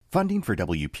Funding for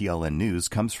WPLN News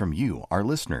comes from you, our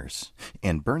listeners,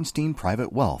 and Bernstein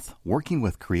Private Wealth, working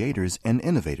with creators and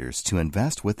innovators to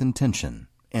invest with intention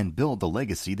and build the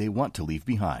legacy they want to leave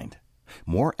behind.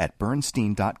 More at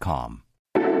Bernstein.com.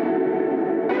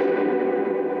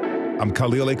 I'm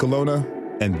Khalil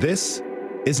Ekulona, and this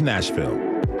is Nashville.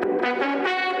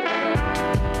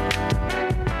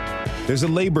 There's a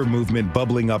labor movement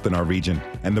bubbling up in our region,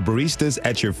 and the baristas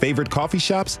at your favorite coffee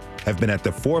shops have been at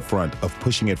the forefront of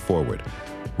pushing it forward.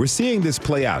 We're seeing this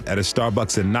play out at a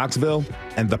Starbucks in Knoxville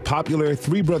and the popular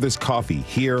Three Brothers Coffee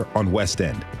here on West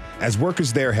End, as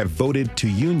workers there have voted to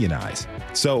unionize.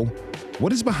 So,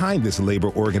 what is behind this labor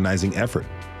organizing effort?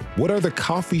 What are the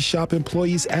coffee shop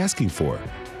employees asking for?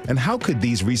 And how could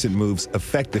these recent moves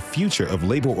affect the future of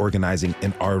labor organizing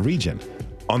in our region?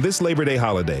 On this Labor Day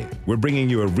holiday, we're bringing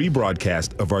you a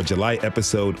rebroadcast of our July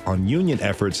episode on union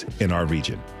efforts in our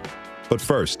region. But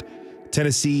first,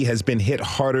 Tennessee has been hit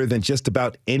harder than just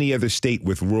about any other state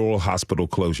with rural hospital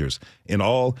closures. In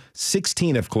all,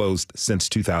 16 have closed since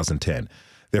 2010.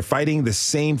 They're fighting the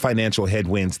same financial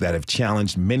headwinds that have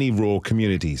challenged many rural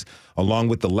communities, along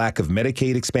with the lack of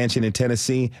Medicaid expansion in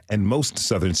Tennessee and most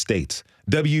southern states.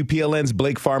 WPLN's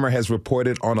Blake Farmer has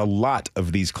reported on a lot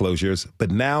of these closures,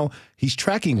 but now he's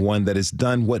tracking one that has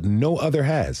done what no other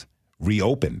has,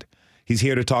 reopened. He's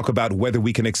here to talk about whether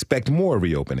we can expect more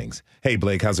reopenings. Hey,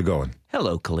 Blake, how's it going?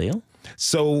 Hello, Khalil.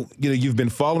 So, you've been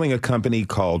following a company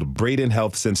called Braden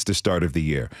Health since the start of the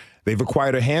year. They've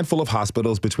acquired a handful of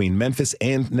hospitals between Memphis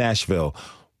and Nashville.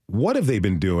 What have they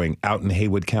been doing out in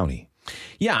Haywood County?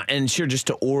 Yeah, and sure, just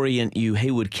to orient you,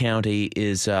 Haywood County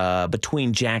is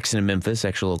between Jackson and Memphis,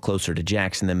 actually a little closer to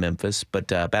Jackson than Memphis,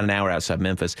 but about an hour outside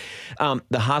Memphis.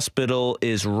 The hospital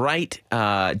is right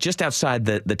just outside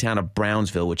the town of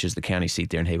Brownsville, which is the county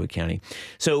seat there in Haywood County.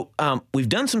 So we've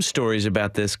done some stories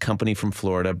about this company from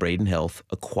Florida, Braden Health,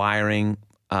 acquiring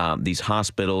these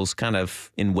hospitals kind of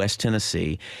in West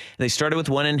Tennessee. They started with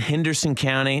one in Henderson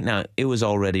County. Now, it was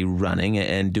already running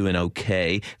and doing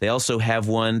okay. They also have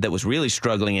one that was really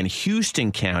struggling in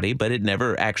Houston County, but it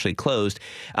never actually closed.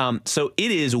 So it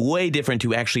is way different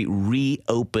to actually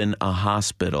reopen a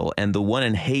hospital. And the one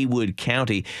in Haywood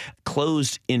County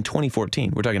closed in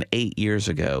 2014. We're talking 8 years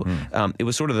ago. It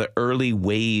was sort of the early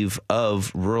wave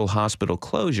of rural hospital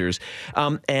closures.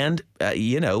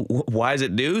 Why is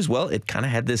it news? Well, it kind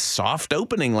of had this soft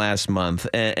opening last month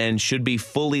and should be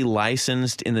fully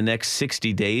licensed in the next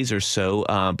 60 days or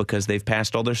so because they've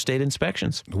passed all their state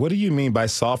inspections. What do you mean by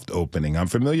soft opening? I'm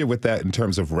familiar with that in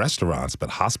terms of restaurants, but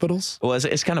hospitals? Well,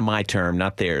 it's kind of my term,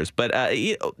 not theirs. But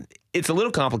it's a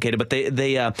little complicated, but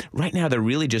they right now they're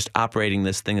really just operating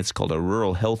this thing that's called a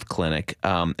rural health clinic,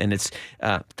 and it's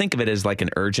think of it as like an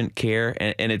urgent care,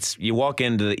 and it's you walk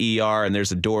into the ER and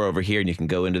there's a door over here and you can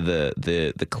go into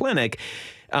the clinic.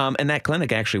 And that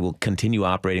clinic actually will continue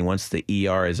operating once the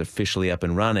ER is officially up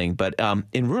and running. But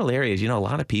in rural areas, a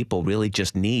lot of people really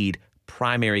just need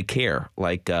primary care,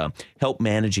 like help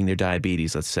managing their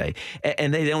diabetes, let's say.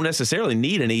 And they don't necessarily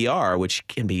need an ER, which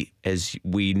can be, as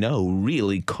we know,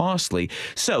 really costly.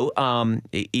 So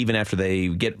even after they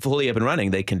get fully up and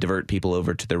running, they can divert people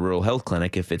over to the rural health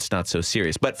clinic if it's not so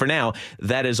serious. But for now,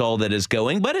 that is all that is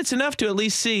going. But it's enough to at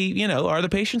least see, are the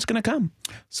patients going to come?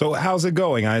 So how's it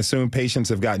going? I assume patients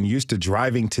have gotten used to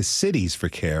driving to cities for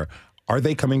care. Are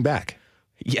they coming back?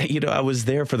 Yeah, I was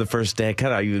there for the first day. I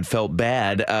kind of even felt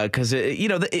bad because,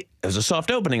 it was a soft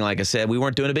opening, like I said. We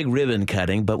weren't doing a big ribbon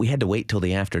cutting, but we had to wait till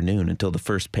the afternoon until the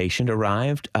first patient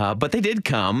arrived. But they did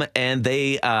come, and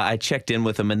I checked in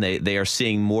with them, and they are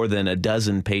seeing more than a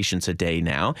dozen patients a day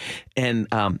now. And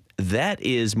that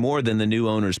is more than the new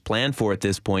owners planned for at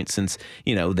this point since,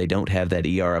 they don't have that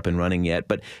ER up and running yet.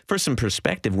 But for some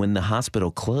perspective, when the hospital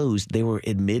closed, they were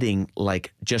admitting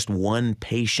like just one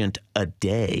patient a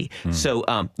day. So,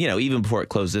 even before it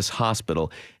closed, this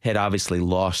hospital had obviously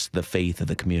lost the faith of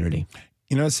the community.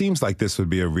 It seems like this would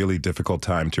be a really difficult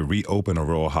time to reopen a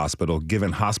rural hospital,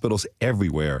 given hospitals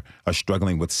everywhere are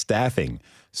struggling with staffing.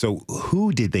 So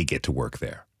who did they get to work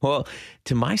there? Well,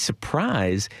 to my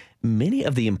surprise, many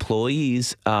of the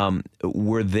employees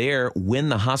were there when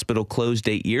the hospital closed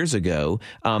 8 years ago.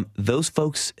 Those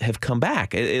folks have come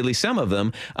back, at least some of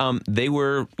them. They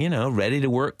were, ready to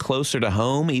work closer to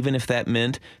home, even if that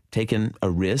meant taking a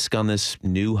risk on this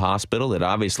new hospital that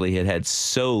obviously had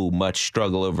so much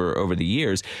struggle over the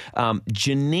years.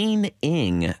 Janine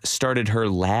Ng started her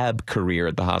lab career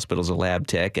at the hospital as a lab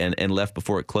tech and left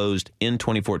before it closed in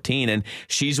 2014. And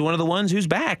she's one of the ones who's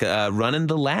back running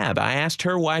the lab. I asked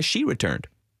her why she returned.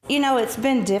 It's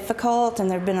been difficult,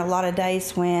 and there have been a lot of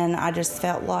days when I just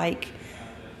felt like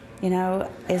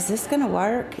is this going to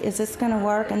work? Is this going to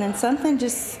work? And then something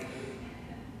just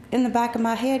in the back of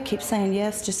my head keeps saying,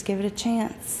 yes, just give it a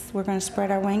chance. We're going to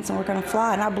spread our wings and we're going to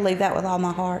fly. And I believe that with all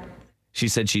my heart. She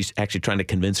said she's actually trying to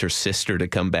convince her sister to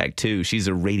come back, too. She's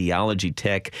a radiology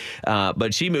tech,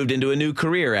 but she moved into a new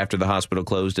career after the hospital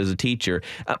closed as a teacher.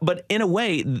 But in a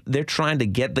way, they're trying to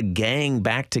get the gang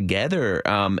back together.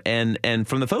 And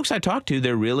from the folks I talked to,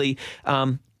 they're really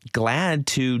glad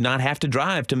to not have to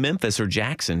drive to Memphis or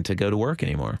Jackson to go to work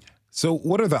anymore. So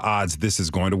what are the odds this is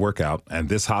going to work out and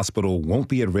this hospital won't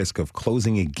be at risk of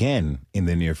closing again in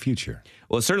the near future?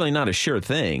 Well, it's certainly not a sure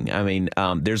thing. I mean,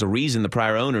 there's a reason the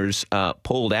prior owners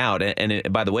pulled out. And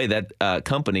by the way, that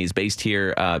company is based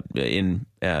here in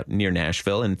near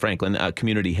Nashville in Franklin,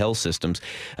 Community Health Systems.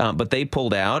 But they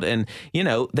pulled out and,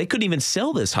 they couldn't even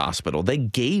sell this hospital. They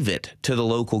gave it to the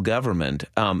local government.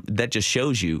 That just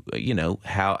shows you,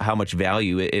 how much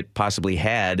value it possibly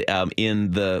had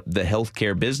in the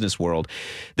healthcare business world.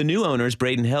 The new owners,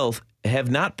 Braden Health,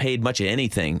 have not paid much of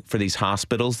anything for these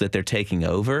hospitals that they're taking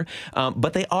over,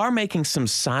 but they are making some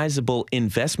sizable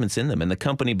investments in them. And the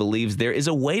company believes there is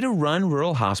a way to run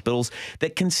rural hospitals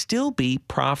that can still be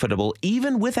profitable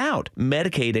even without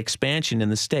Medicaid expansion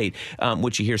in the state,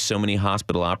 which you hear so many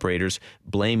hospital operators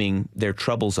blaming their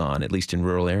troubles on, at least in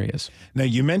rural areas. Now,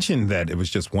 you mentioned that it was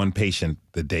just one patient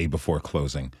the day before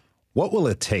closing. What will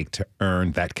it take to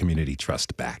earn that community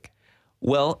trust back?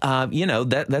 Well,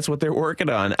 that's what they're working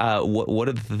on. What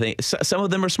are the things? Some of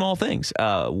them are small things.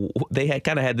 They had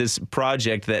kind of had this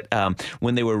project that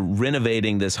when they were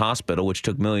renovating this hospital, which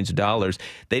took millions of dollars,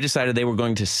 they decided they were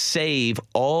going to save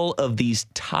all of these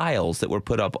tiles that were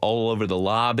put up all over the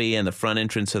lobby and the front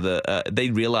entrance of the. They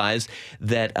realized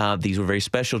that these were very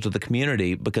special to the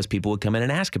community because people would come in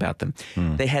and ask about them.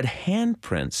 They had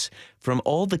handprints from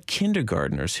all the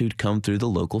kindergartners who'd come through the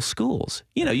local schools.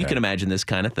 You can imagine this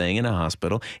kind of thing in a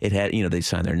hospital. It had, they'd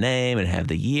sign their name and have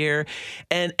the year.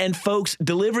 And folks,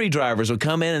 delivery drivers would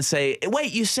come in and say,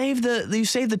 wait, you saved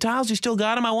the tiles? You still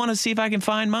got them? I want to see if I can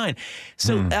find mine.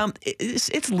 So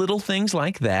it's little things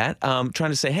like that,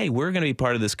 trying to say, hey, we're going to be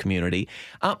part of this community.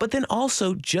 But then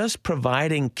also just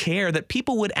providing care that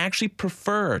people would actually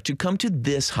prefer to come to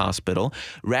this hospital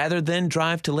rather than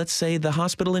drive to, let's say, the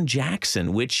hospital in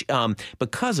Jackson, which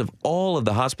because of all of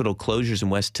the hospital closures in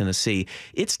West Tennessee,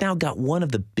 it's now got one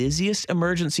of the busiest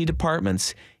emergency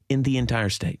departments in the entire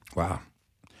state. Wow.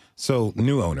 So,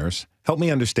 new owners, help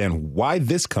me understand why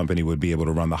this company would be able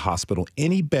to run the hospital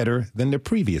any better than the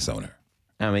previous owner.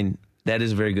 I mean, that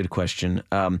is a very good question.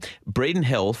 Braden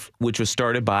Health, which was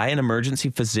started by an emergency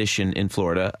physician in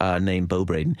Florida named Bo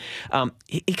Braden,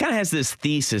 he kind of has this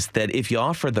thesis that if you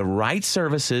offer the right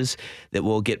services that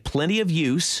will get plenty of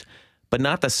use, but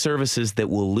not the services that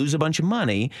will lose a bunch of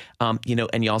money, and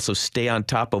you also stay on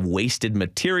top of wasted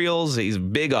materials. He's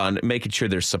big on making sure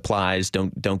their supplies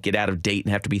don't get out of date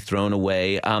and have to be thrown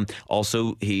away.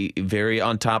 Also, he very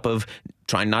on top of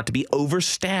trying not to be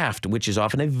overstaffed, which is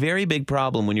often a very big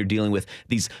problem when you're dealing with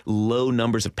these low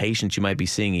numbers of patients you might be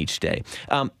seeing each day.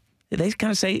 They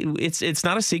kind of say it's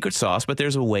not a secret sauce, but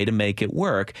there's a way to make it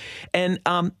work. And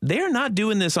they're not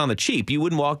doing this on the cheap. You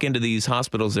wouldn't walk into these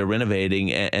hospitals they're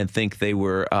renovating and think they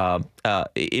were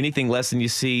anything less than you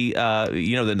see,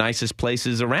 the nicest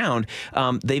places around.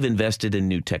 They've invested in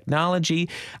new technology.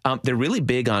 They're really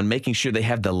big on making sure they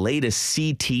have the latest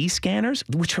CT scanners,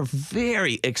 which are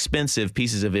very expensive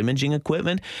pieces of imaging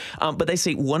equipment. But they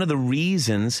say one of the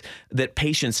reasons that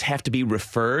patients have to be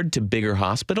referred to bigger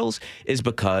hospitals is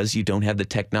because you don't have the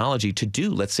technology to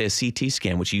do, let's say, a CT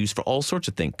scan, which you use for all sorts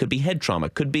of things. Could be head trauma,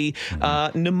 could be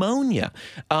pneumonia.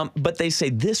 But they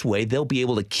say this way they'll be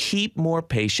able to keep more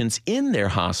patients in their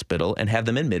hospital and have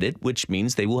them admitted, which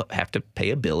means they will have to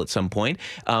pay a bill at some point,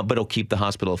 but it'll keep the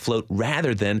hospital afloat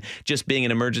rather than just being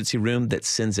an emergency room that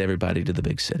sends everybody to the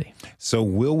big city. So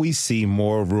will we see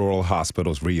more rural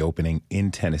hospitals reopening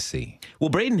in Tennessee? Well,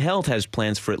 Braden Health has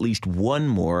plans for at least one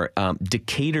more.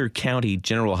 Decatur County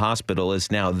General Hospital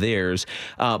is now theirs,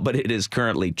 but it is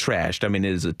currently trashed. I mean,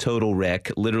 it is a total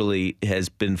wreck, literally has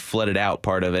been flooded out,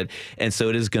 part of it. And so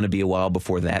it is going to be a while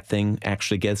before that thing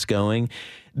actually gets going.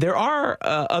 There are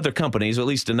other companies, or at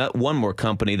least one more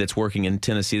company that's working in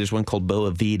Tennessee. There's one called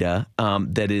Boa Vida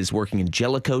that is working in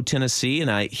Jellicoe, Tennessee,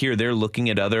 and I hear they're looking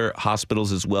at other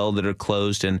hospitals as well that are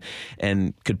closed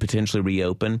and could potentially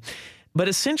reopen. But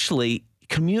essentially,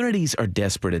 communities are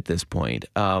desperate at this point.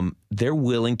 They're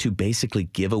willing to basically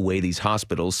give away these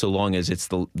hospitals so long as it's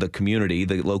the community,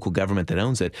 the local government that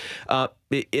owns it,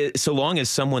 so long as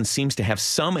someone seems to have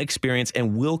some experience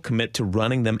and will commit to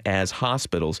running them as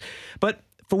hospitals. But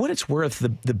for what it's worth,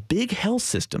 the big health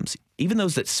systems, even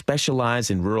those that specialize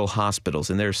in rural hospitals,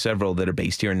 and there are several that are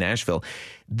based here in Nashville,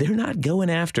 they're not going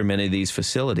after many of these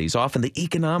facilities. Often the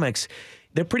economics,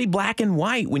 they're pretty black and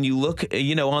white when you look,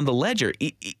 on the ledger.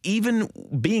 Even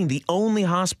being the only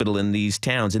hospital in these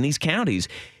towns, in these counties,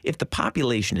 if the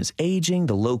population is aging,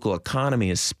 the local economy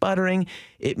is sputtering,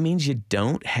 it means you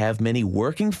don't have many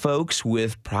working folks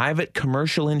with private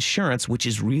commercial insurance, which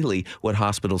is really what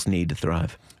hospitals need to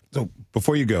thrive. So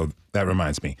before you go, that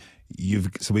reminds me,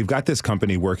 we've got this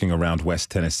company working around West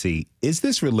Tennessee. Is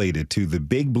this related to the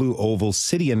Big Blue Oval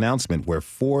city announcement where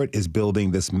Ford is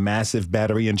building this massive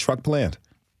battery and truck plant?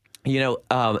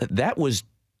 That was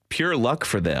pure luck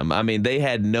for them. I mean, they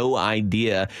had no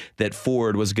idea that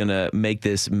Ford was going to make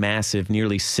this massive,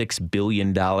 nearly $6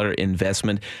 billion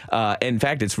investment. In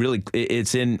fact,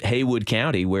 it's in Haywood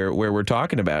County where we're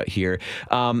talking about here.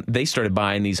 They started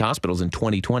buying these hospitals in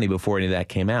 2020 before any of that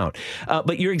came out.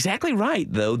 But you're exactly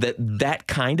right, though, that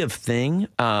kind of thing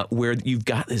where you've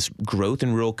got this growth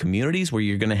in rural communities where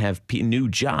you're going to have new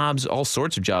jobs, all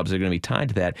sorts of jobs that are going to be tied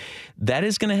to that. That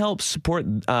is going to help support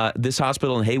this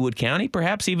hospital in Haywood County,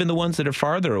 perhaps even the ones that are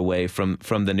farther away from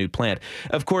the new plant.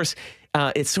 Of course,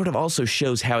 it sort of also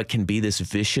shows how it can be this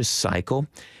vicious cycle,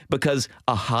 because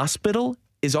a hospital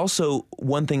is also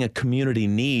one thing a community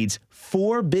needs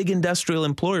for big industrial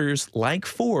employers like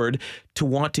Ford to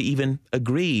want to even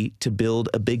agree to build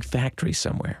a big factory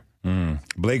somewhere.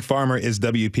 Blake Farmer is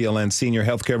WPLN senior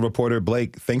healthcare reporter.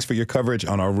 Blake, thanks for your coverage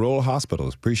on our rural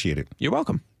hospitals. Appreciate it. You're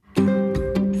welcome.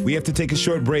 We have to take a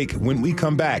short break. When we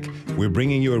come back, we're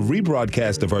bringing you a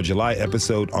rebroadcast of our July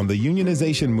episode on the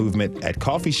unionization movement at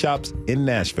coffee shops in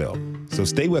Nashville. So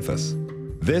stay with us.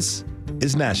 This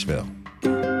is Nashville.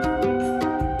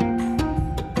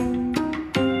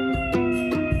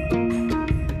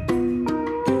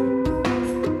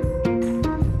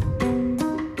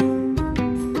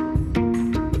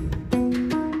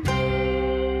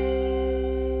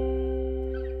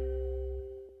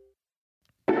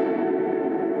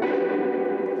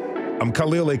 I'm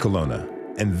Khalil Ekolona,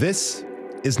 and this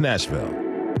is Nashville.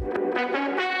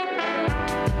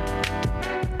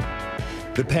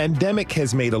 The pandemic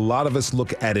has made a lot of us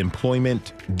look at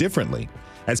employment differently,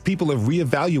 as people have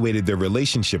reevaluated their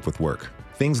relationship with work.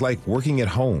 Things like working at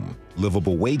home,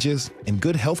 livable wages, and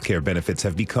good healthcare benefits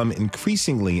have become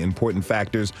increasingly important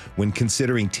factors when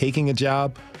considering taking a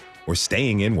job or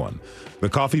staying in one. The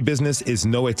coffee business is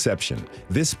no exception.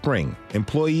 This spring,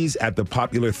 employees at the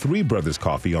popular Three Brothers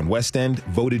Coffee on West End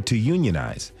voted to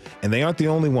unionize, and they aren't the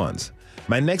only ones.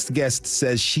 My next guest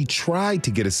says she tried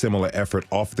to get a similar effort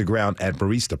off the ground at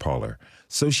Barista Parlor.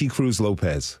 Sochi Cruz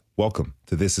Lopez, welcome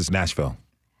to This is Nashville.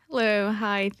 Hello.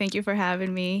 Hi. Thank you for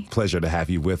having me. Pleasure to have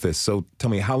you with us. So tell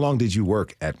me, how long did you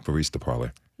work at Barista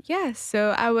Parlor? Yeah,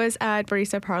 so I was at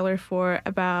Barista Parlor for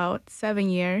about 7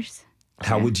 years.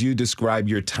 How would you describe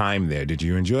your time there? Did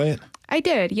you enjoy it? I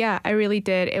did. Yeah, I really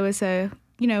did. It was a,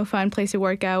 fun place to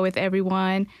work out with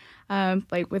everyone,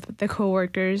 like with the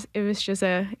coworkers. It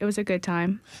was a good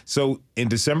time. So in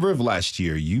December of last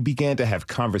year, you began to have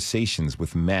conversations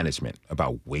with management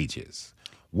about wages.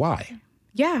 Why?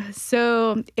 Yeah,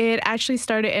 so it actually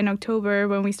started in October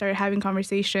when we started having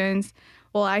conversations.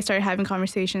 Well, I started having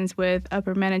conversations with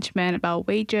upper management about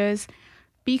wages,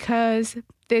 because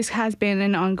this has been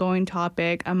an ongoing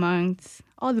topic amongst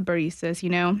all the baristas,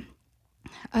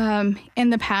 In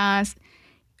the past,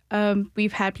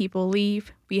 we've had people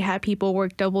leave. We had people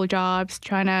work double jobs,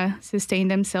 trying to sustain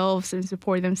themselves and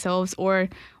support themselves, or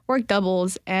work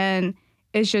doubles, and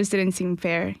it just didn't seem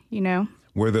fair,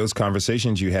 Were those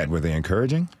conversations you had, were they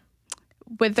encouraging?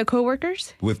 With the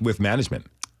coworkers? With management?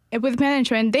 With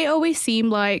management, they always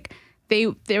seemed like they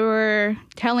were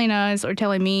telling us or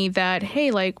telling me that,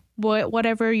 hey, like,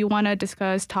 whatever you want to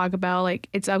discuss, talk about, like,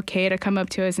 it's okay to come up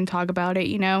to us and talk about it,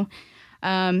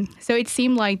 So it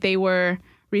seemed like they were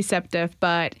receptive,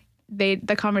 but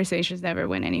the conversations never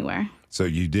went anywhere. So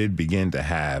you did begin to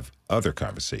have other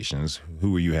conversations.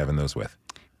 Who were you having those with?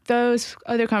 Those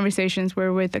other conversations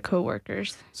were with the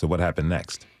coworkers. So what happened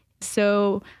next?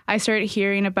 So I started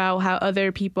hearing about how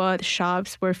other people at the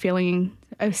shops were feeling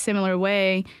a similar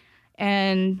way,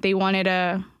 and they wanted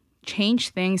to change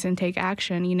things and take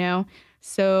action,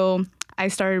 So I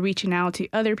started reaching out to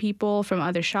other people from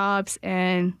other shops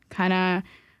and kind of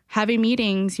having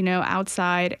meetings,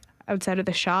 outside of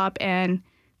the shop, and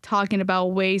talking about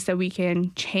ways that we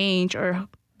can change, or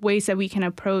ways that we can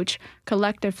approach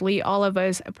collectively, all of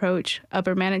us approach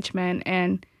upper management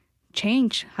and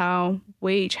change how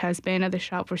wage has been at the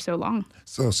shop for so long.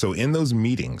 So in those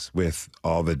meetings with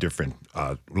all the different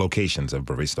locations of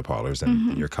barista parlors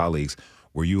and your colleagues,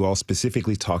 Were you all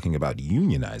specifically talking about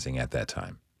unionizing at that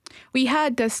time? We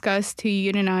had discussed to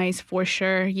unionize for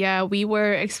sure. Yeah, we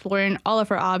were exploring all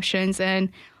of our options and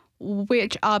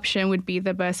which option would be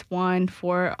the best one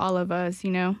for all of us,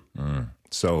 you know?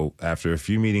 So after a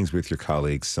few meetings with your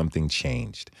colleagues, something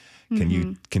changed. Can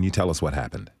you tell us what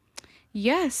happened?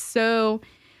 Yes. So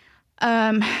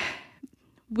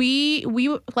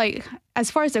we like,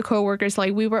 as far as the coworkers,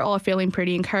 like we were all feeling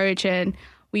pretty encouraged and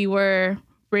we were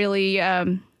really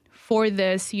for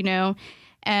this, you know?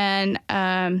 And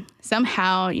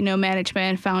somehow, you know,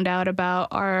 management found out about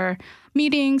our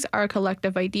meetings, our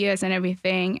collective ideas and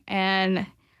everything. And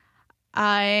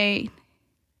I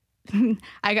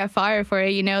got fired for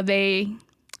it. You know, they,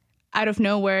 out of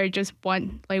nowhere, just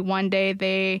one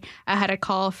day, I had a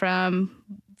call from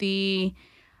the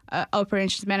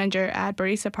operations manager at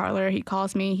Barista Parlor. He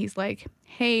calls me. He's like,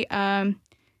 hey,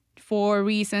 for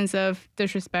reasons of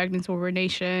disrespect and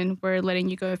subordination, we're letting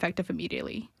you go effective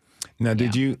immediately. Now,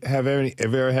 did you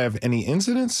ever have any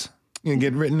incidents? You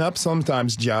get written up.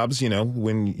 Sometimes jobs, you know,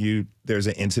 when there's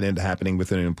an incident happening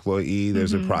with an employee,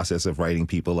 there's a process of writing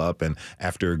people up. And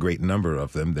after a great number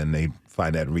of them, then they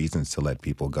find out reasons to let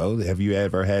people go. Have you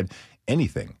ever had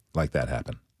anything like that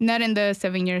happen? Not in the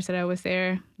 7 years that I was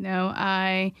there. No,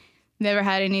 I never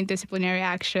had any disciplinary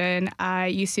action. I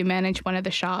used to manage one of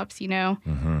the shops, you know,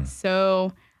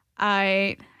 so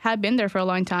I had been there for a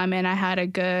long time and I had a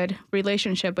good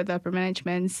relationship with upper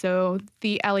management. So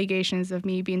the allegations of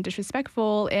me being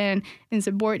disrespectful and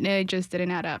insubordinate just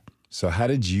didn't add up. So how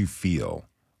did you feel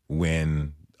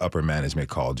when upper management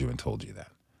called you and told you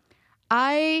that?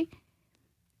 I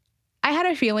had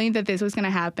a feeling that this was going to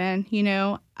happen. You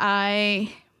know,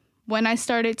 when I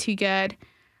started to get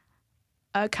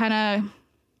a kind of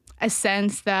a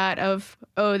sense that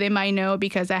they might know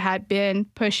because I had been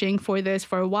pushing for this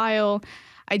for a while.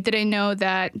 I didn't know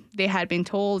that they had been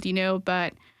told, you know,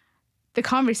 but the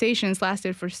conversations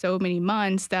lasted for so many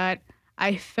months that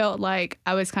I felt like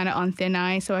I was kind of on thin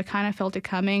ice. So I kind of felt it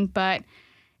coming. But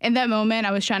in that moment,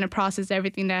 I was trying to process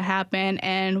everything that happened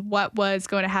and what was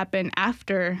going to happen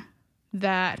after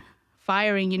that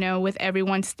firing, you know, with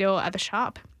everyone still at the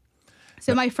shop.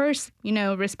 So my first, you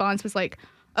know, response was like,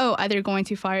 oh, are they going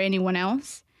to fire anyone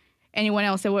else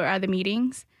that were at the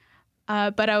meetings?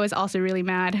 But I was also really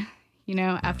mad, you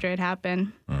know, after it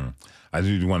happened. I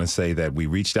do want to say that we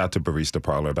reached out to Barista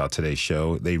Parlor about today's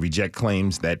show. They reject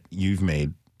claims that you've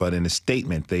made, but in a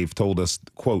statement, they've told us,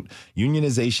 quote,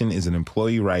 unionization is an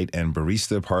employee right and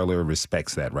Barista Parlor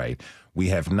respects that right. We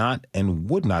have not and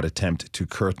would not attempt to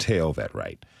curtail that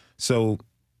right. So,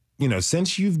 you know,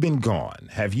 since you've been gone,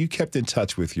 have you kept in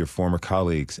touch with your former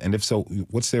colleagues? And if so,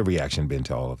 what's their reaction been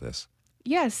to all of this?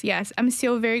 Yes. I'm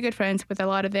still very good friends with a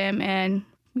lot of them. And,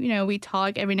 you know, we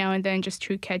talk every now and then just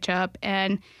to catch up.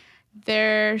 And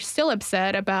they're still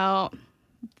upset about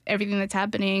everything that's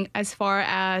happening as far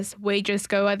as wages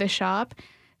go at the shop.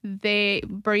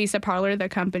 Barista Parlor, the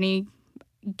company,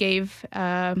 gave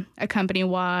a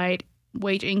company-wide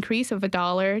wage increase of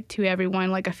 $1 to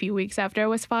everyone like a few weeks after I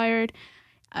was fired.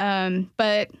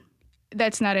 But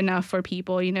that's not enough for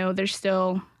people, you know, they're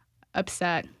still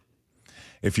upset.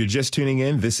 If you're just tuning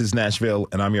in, this is Nashville,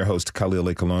 and I'm your host, Khalil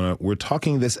Ekalona. We're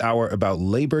talking this hour about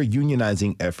labor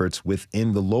unionizing efforts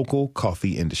within the local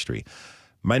coffee industry.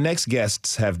 My next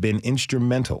guests have been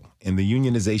instrumental in the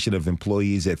unionization of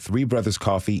employees at Three Brothers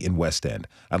Coffee in West End.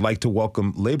 I'd like to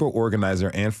welcome labor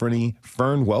organizer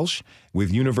Fern Welsh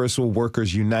with Universal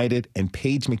Workers United and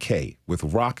Paige McKay with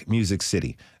Rock Music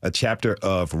City, a chapter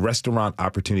of Restaurant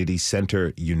Opportunity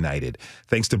Center United.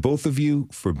 Thanks to both of you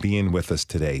for being with us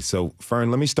today. So, Fern,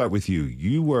 let me start with you.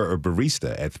 You were a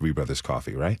barista at Three Brothers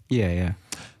Coffee, right? Yeah.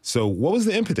 So what was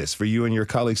the impetus for you and your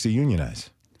colleagues to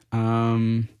unionize?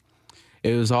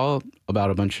 It was all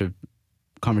about a bunch of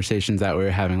conversations that we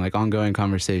were having, like ongoing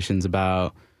conversations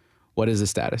about what is the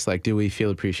status? Like, do we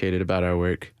feel appreciated about our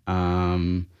work?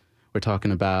 We're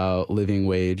talking about living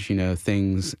wage, you know,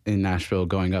 things in Nashville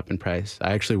going up in price.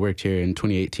 I actually worked here in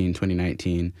 2018,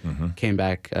 2019, came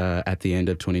back at the end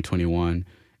of 2021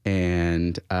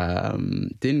 and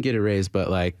didn't get a raise, but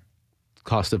like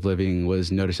cost of living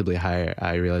was noticeably higher.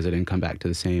 I realized I didn't come back to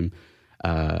the same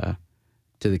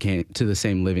to the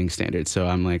same living standards. So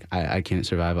I'm like, I can't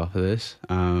survive off of this.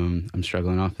 I'm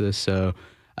struggling off of this. So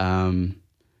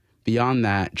beyond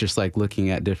that, just like looking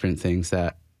at different things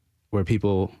where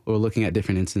people were looking at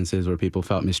different instances where people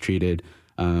felt mistreated.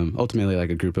 Ultimately, like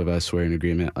a group of us were in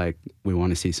agreement, like we want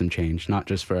to see some change, not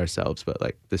just for ourselves, but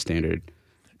like the standard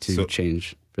to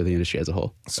change for the industry as a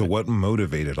whole. So what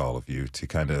motivated all of you to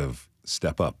kind of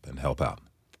step up and help out?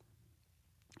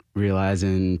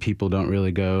 Realizing people don't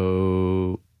really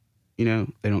go,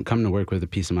 they don't come to work with a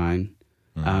peace of mind.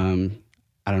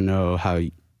 I don't know how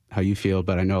you feel,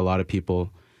 but I know a lot of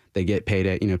people, they get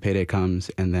payday, payday comes,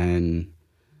 and then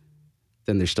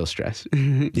there's still stress.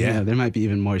 Yeah. There might be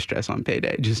even more stress on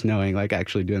payday, just knowing, like,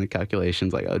 actually doing the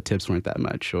calculations, like, oh, tips weren't that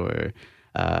much, or,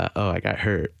 oh, I got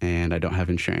hurt and I don't have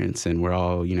insurance, and we're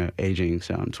all, aging.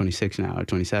 So I'm 26 now or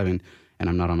 27 and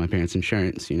I'm not on my parents'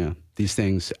 insurance, these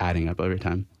things adding up over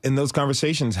time. In those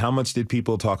conversations, how much did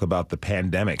people talk about the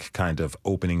pandemic kind of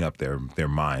opening up their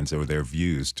minds or their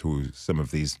views to some of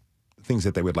these things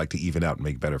that they would like to even out and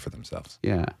make better for themselves?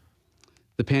 Yeah.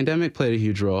 The pandemic played a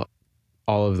huge role.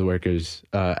 All of the workers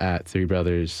at Three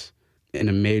Brothers, in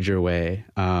a major way,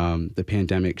 the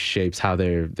pandemic shapes how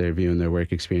they're viewing their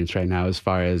work experience right now, as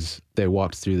far as they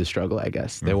walked through the struggle, I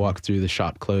guess. They walked through the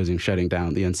shop closing, shutting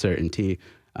down, the uncertainty,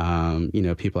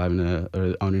 people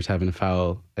or owners having to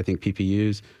file, I think,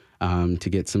 PPUs to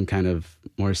get some kind of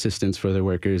more assistance for their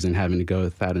workers, and having to go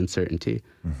with that uncertainty.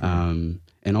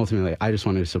 And ultimately, I just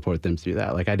wanted to support them through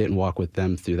that. Like, I didn't walk with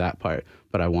them through that part,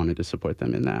 but I wanted to support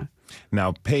them in that.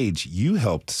 Now, Paige, you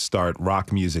helped start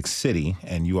Rock Music City,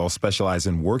 and you all specialize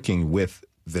in working with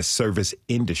the service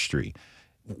industry.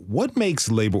 What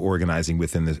makes labor organizing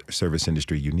within the service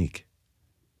industry unique?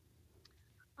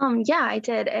 Yeah, I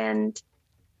did. And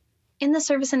in the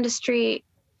service industry,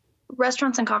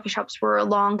 restaurants and coffee shops were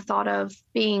long thought of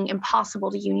being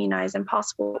impossible to unionize,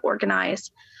 impossible to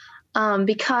organize,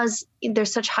 because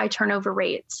there's such high turnover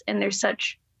rates and there's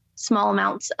such small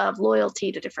amounts of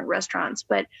loyalty to different restaurants.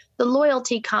 But the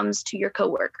loyalty comes to your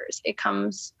coworkers. It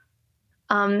comes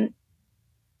in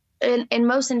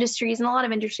most industries, in a lot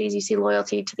of industries, you see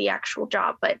loyalty to the actual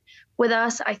job. But with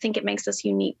us, I think it makes us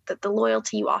unique that the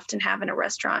loyalty you often have in a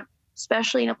restaurant,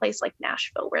 especially in a place like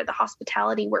Nashville, where the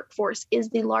hospitality workforce is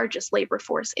the largest labor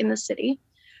force in the city,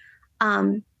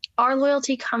 our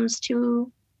loyalty comes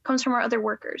from our other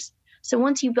workers. So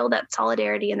once you build that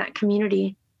solidarity and that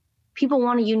community, people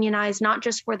want to unionize, not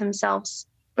just for themselves,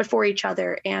 but for each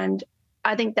other. And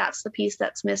I think that's the piece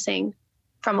that's missing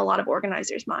from a lot of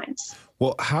organizers' minds.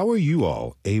 Well, how are you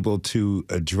all able to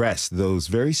address those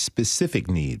very specific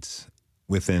needs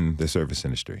within the service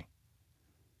industry?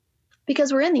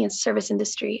 Because we're in the service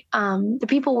industry. The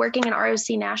people working in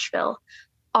ROC Nashville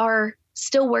are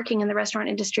still working in the restaurant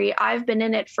industry. I've been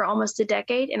in it for almost a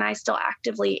decade, and I still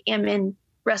actively am in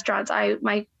restaurants.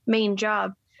 My main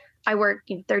job, I work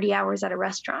 30 hours at a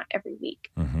restaurant every week.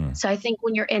 So I think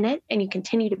when you're in it and you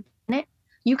continue to be in it,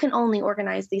 you can only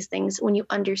organize these things when you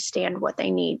understand what they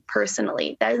need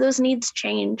personally. Those needs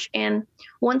change. And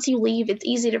once you leave, it's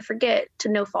easy to forget, to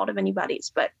no fault of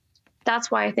anybody's. But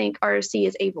that's why I think ROC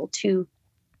is able to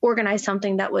organize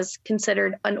something that was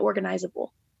considered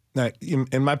unorganizable. Now,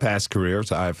 in my past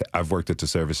careers, I've worked at the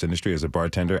service industry as a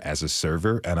bartender, as a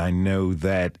server, and I know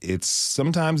that it's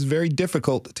sometimes very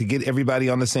difficult to get everybody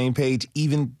on the same page,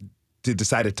 even to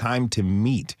decide a time to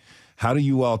meet. How do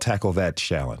you all tackle that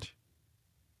challenge?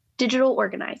 Digital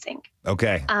organizing.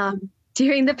 Okay.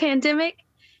 During the pandemic,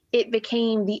 it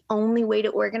became the only way to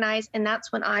organize, and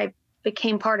that's when I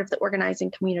became part of the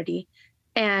organizing community.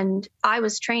 And I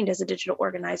was trained as a digital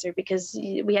organizer because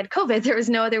we had COVID. There was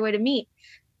no other way to meet.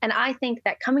 And I think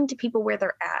that coming to people where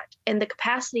they're at and the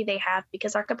capacity they have,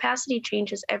 because our capacity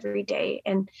changes every day.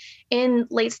 And in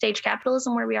late stage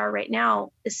capitalism, where we are right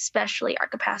now, especially, our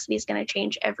capacity is going to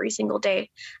change every single day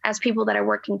as people that are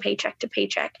working paycheck to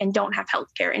paycheck and don't have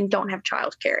healthcare and don't have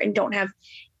childcare and don't have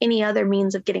any other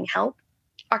means of getting help.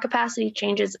 Our capacity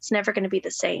changes. It's never going to be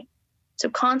the same. So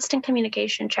constant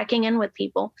communication, checking in with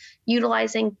people,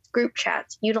 utilizing group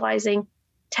chats, utilizing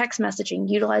text messaging,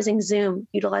 utilizing Zoom,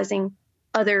 utilizing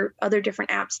other different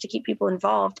apps to keep people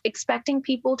involved, expecting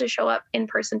people to show up in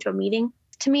person to a meeting.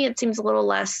 To me, it seems a little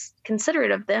less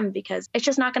considerate of them because it's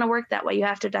just not going to work that way. You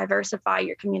have to diversify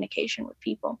your communication with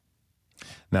people.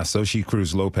 Now, Xochitl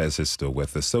Cruz Lopez is still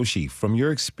with us. Xochitl, from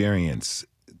your experience,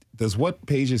 does what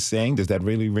Paige is saying, does that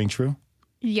really ring true?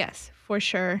 Yes, for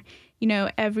sure.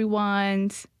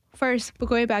 Everyone's first, but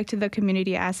going back to the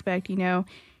community aspect,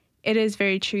 it is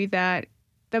very true that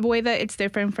the way that it's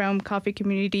different from coffee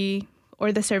community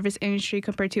or the service industry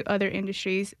compared to other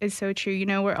industries is so true.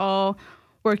 We're all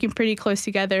working pretty close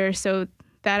together, so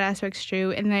that aspect's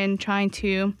true. And then trying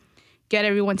to get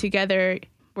everyone together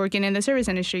working in the service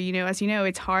industry, as you know,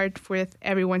 it's hard with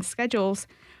everyone's schedules,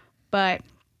 but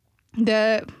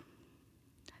the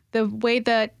way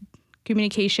that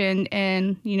communication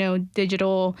and,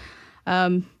 digital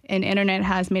and internet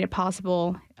has made it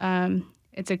possible,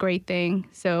 it's a great thing.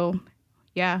 So,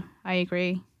 yeah, I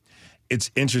agree. It's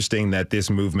interesting that this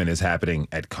movement is happening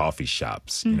at coffee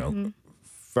shops.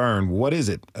 Fern, what is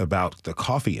it about the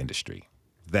coffee industry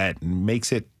that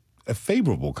makes it a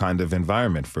favorable kind of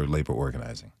environment for labor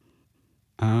organizing?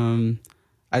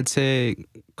 I'd say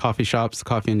coffee shops, the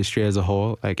coffee industry as a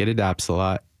whole, like it adapts a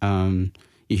lot. You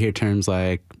hear terms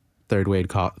like third wave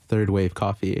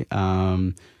coffee.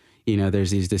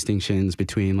 There's these distinctions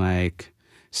between like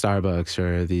Starbucks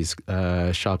or these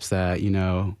shops that,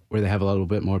 where they have a little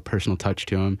bit more personal touch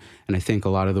to them. And I think a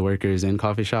lot of the workers in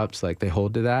coffee shops, like they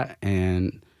hold to that.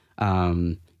 And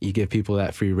you give people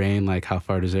that free reign, like how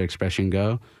far does their expression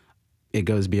go? It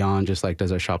goes beyond just like,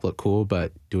 does our shop look cool?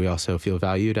 But do we also feel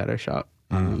valued at our shop?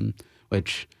 I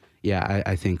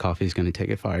think coffee is going to take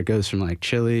it far. It goes from like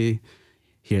chili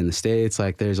here in the States,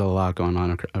 like there's a lot going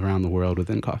on around the world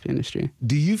within coffee industry.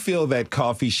 Do you feel that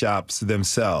coffee shops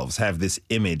themselves have this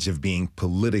image of being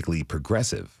politically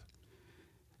progressive?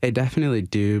 They definitely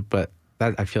do, but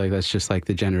I feel like that's just like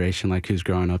the generation, like who's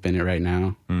growing up in it right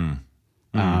now.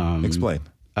 Explain.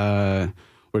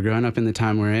 We're growing up in the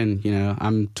time we're in.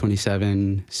 I'm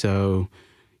 27, so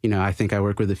I think I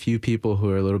work with a few people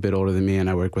who are a little bit older than me, and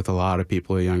I work with a lot of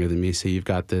people who are younger than me. So you've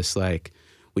got this like,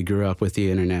 we grew up with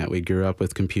the internet, we grew up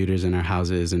with computers in our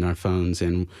houses and our phones,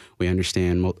 and we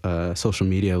understand social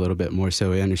media a little bit more.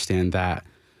 So we understand that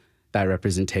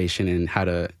representation and how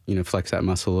to flex that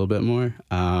muscle a little bit more.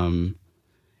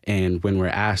 And when we're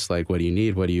asked like, what do you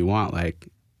need? What do you want? Like,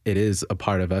 it is a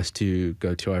part of us to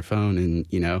go to our phone and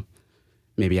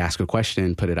maybe ask a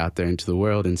question, put it out there into the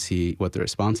world and see what the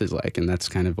response is like. And that's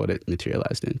kind of what it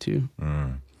materialized into.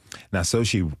 Now,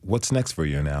 Soshi, what's next for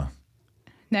you now?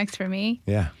 Next for me?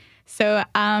 Yeah. So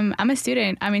I'm a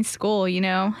student. I'm in school,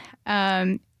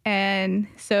 and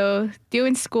so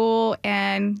doing school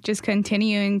and just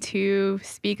continuing to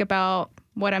speak about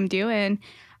what I'm doing.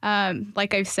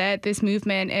 Like I've said, this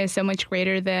movement is so much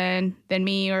greater than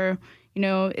me, or,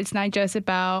 it's not just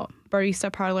about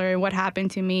Barista Parlor and what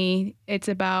happened to me. It's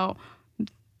about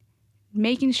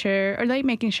making sure,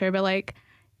 but like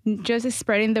just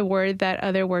spreading the word that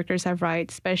other workers have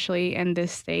rights, especially in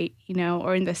this state,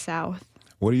 or in the South.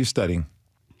 What are you studying?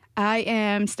 I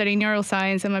am studying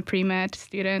neuroscience. I'm a pre-med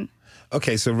student.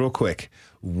 Okay, so real quick,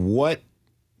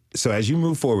 so as you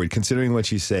move forward, considering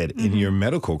what you said, in your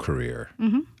medical career,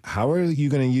 how are you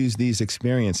going to use these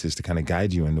experiences to kind of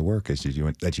guide you in the work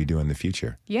that you do in the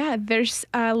future? Yeah, there's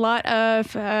a lot of,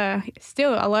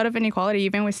 still a lot of inequality,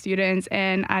 even with students.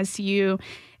 And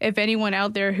if anyone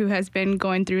out there who has been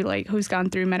going through, who's gone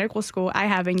through medical school, I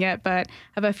haven't yet, but I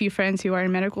have a few friends who are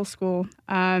in medical school.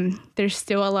 There's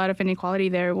still a lot of inequality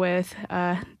there with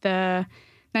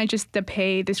not just the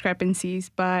pay discrepancies,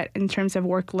 but in terms of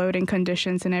workload and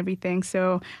conditions and everything.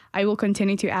 So I will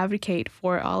continue to advocate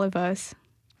for all of us.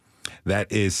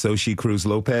 That is Soshi Cruz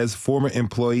Lopez, former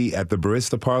employee at the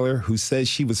Barista Parlor, who says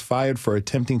she was fired for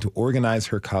attempting to organize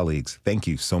her colleagues. Thank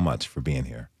you so much for being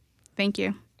here. Thank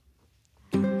you.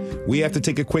 We have to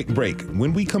take a quick break.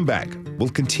 When we come back, we'll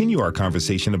continue our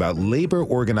conversation about labor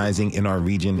organizing in our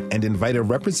region and invite a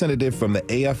representative from the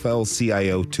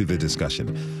AFL-CIO to the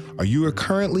discussion. Are you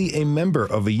currently a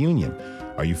member of a union?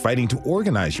 Are you fighting to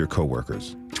organize your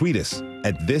coworkers? Tweet us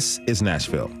at This Is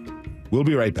Nashville. We'll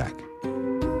be right back.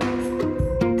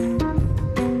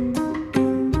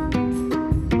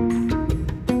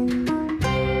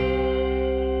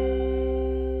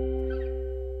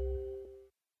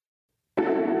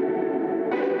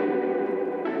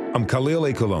 I'm Khalil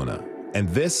A. Colonna, and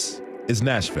this is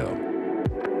Nashville.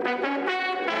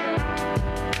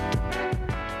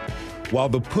 While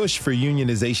the push for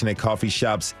unionization at coffee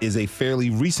shops is a fairly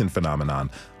recent phenomenon,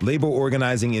 labor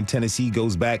organizing in Tennessee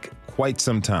goes back quite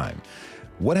some time.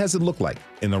 What has it looked like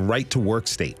in the right-to-work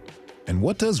state? And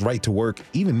what does right to work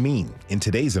even mean in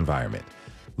today's environment?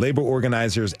 Labor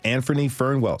organizers Anthony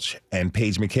Fern Welch and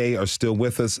Paige McKay are still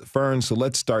with us. Fern, so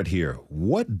let's start here.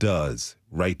 What does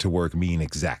right to work mean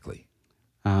exactly?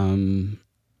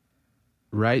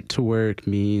 Right to work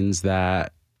means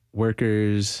that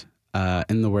workers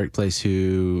in the workplace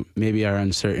who maybe are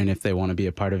uncertain if they want to be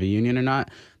a part of a union or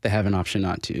not, they have an option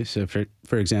not to. So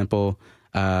for example,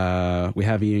 we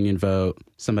have a union vote.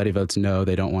 Somebody votes no,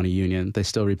 they don't want a union. They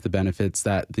still reap the benefits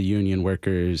that the union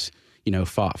workers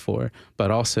fought for.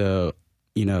 But also,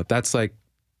 that's like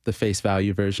the face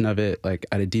value version of it, like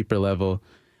at a deeper level.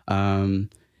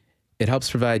 It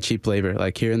helps provide cheap labor.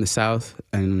 Like here in the South,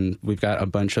 and we've got a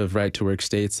bunch of right-to-work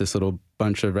states, this little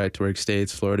bunch of right-to-work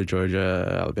states, Florida,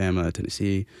 Georgia, Alabama,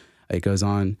 Tennessee, it goes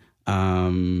on.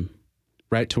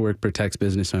 Right-to-work protects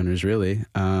business owners, really.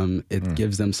 It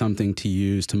gives them something to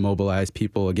use to mobilize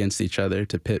people against each other,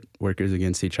 to pit workers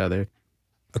against each other.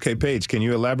 Okay, Paige, can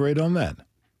you elaborate on that?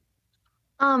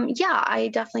 Yeah, I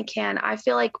definitely can. I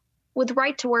feel like with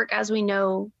right to work, as we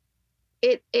know,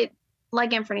 it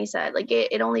like Anthony said, like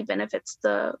it only benefits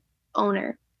the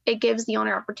owner. It gives the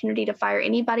owner opportunity to fire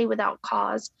anybody without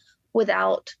cause,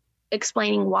 without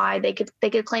explaining why. They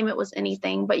could claim it was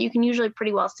anything, but you can usually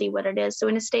pretty well see what it is. So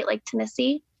in a state like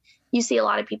Tennessee, you see a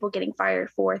lot of people getting fired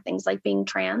for things like being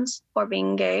trans or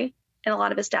being gay in a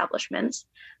lot of establishments,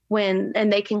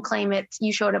 and they can claim it,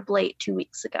 you showed up late 2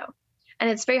 weeks ago. And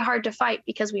it's very hard to fight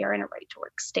because we are in a right to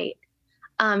work state.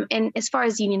 And as far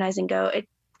as unionizing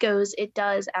goes, it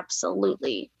does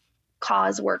absolutely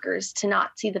cause workers to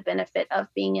not see the benefit of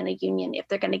being in a union if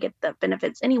they're going to get the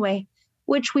benefits anyway,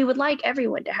 which we would like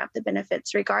everyone to have the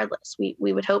benefits regardless. We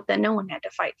would hope that no one had to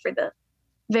fight for the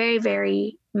very,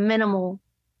 very minimal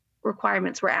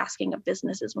requirements we're asking of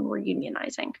businesses when we're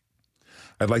unionizing.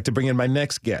 I'd like to bring in my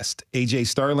next guest. AJ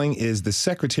Starling is the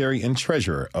secretary and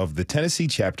treasurer of the Tennessee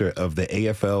chapter of the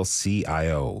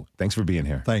AFL-CIO. Thanks for being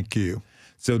here. Thank you.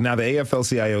 So now the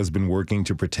AFL-CIO has been working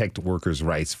to protect workers'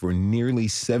 rights for nearly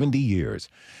 70 years.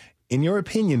 In your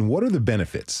opinion, what are the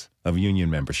benefits of union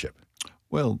membership?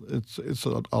 Well, it's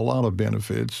a lot of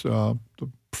benefits.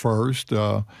 First,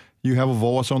 you have a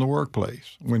voice on the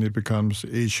workplace when it becomes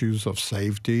issues of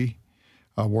safety,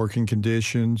 working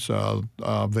conditions,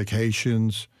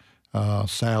 vacations,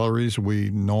 salaries. We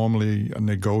normally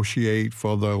negotiate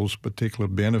for those particular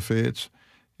benefits,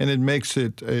 and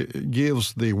it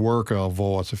gives the worker a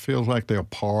voice. It feels like they're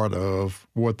part of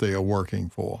what they are working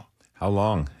for. How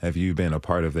long have you been a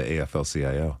part of the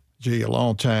AFL-CIO? Gee, a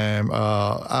long time.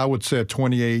 I would say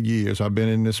 28 years. I've been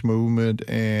in this movement,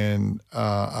 and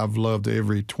I've loved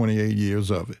every 28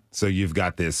 years of it. So you've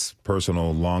got this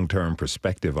personal, long-term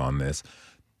perspective on this.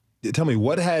 Tell me,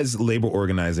 what has labor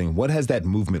organizing, what has that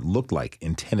movement looked like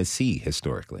in Tennessee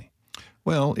historically?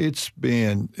 Well, it's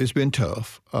been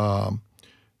tough.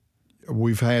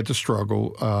 We've had to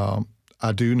struggle.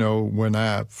 I do know when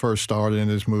I first started in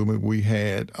this movement, we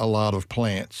had a lot of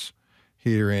plants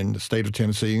here in the state of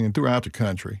Tennessee and throughout the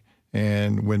country.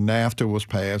 And when NAFTA was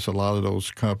passed, a lot of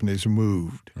those companies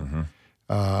moved,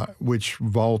 which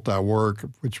brought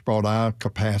our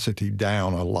capacity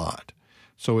down a lot.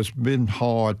 So it's been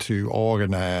hard to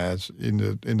organize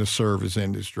in the service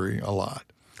industry a lot.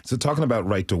 So talking about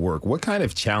right to work, what kind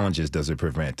of challenges does it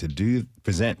present to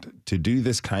do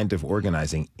this kind of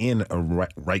organizing in a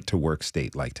right to work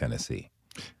state like Tennessee?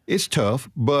 It's tough,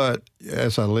 but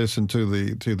as I listened to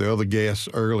the other guests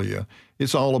earlier,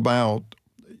 it's all about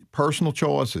personal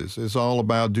choices. It's all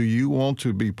about, do you want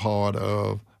to be part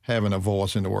of having a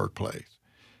voice in the workplace?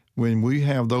 When we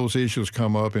have those issues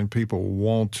come up and people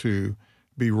want to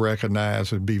be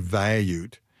recognized and be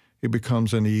valued, it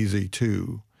becomes an easy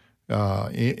tool.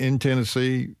 In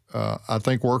Tennessee, I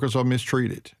think workers are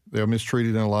mistreated. They're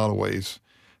mistreated in a lot of ways.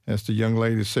 As the young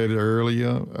lady said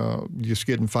earlier, just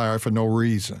getting fired for no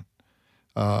reason.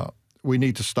 We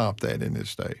need to stop that in this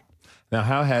state. Now,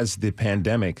 how has the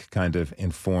pandemic kind of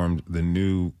informed the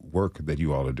new work that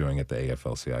you all are doing at the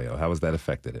AFL-CIO? How has that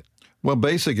affected it? Well,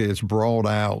 basically, it's brought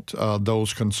out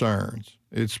those concerns.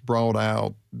 It's brought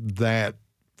out that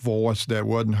voice that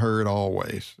wasn't heard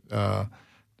always.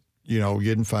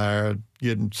 Getting fired,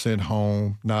 getting sent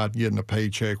home, not getting a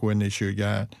paycheck when they should have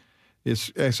got.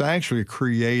 It's actually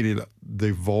created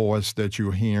the voice that you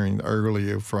were hearing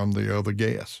earlier from the other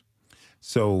guests.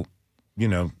 So,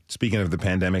 speaking of the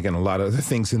pandemic and a lot of other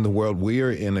things in the world, we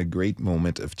are in a great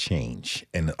moment of change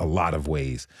in a lot of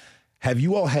ways. Have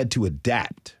you all had to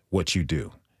adapt what you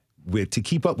do to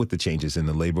keep up with the changes in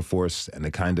the labor force and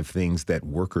the kind of things that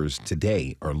workers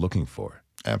today are looking for?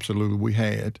 Absolutely, we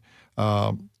had.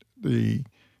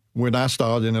 When I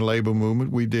started in the labor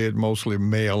movement, we did mostly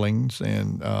mailings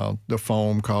and the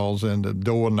phone calls and the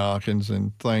door knockings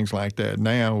and things like that.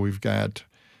 Now we've got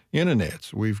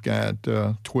internets, we've got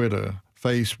Twitter,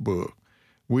 Facebook.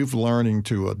 We've learning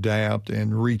to adapt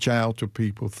and reach out to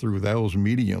people through those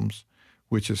mediums,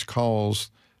 which has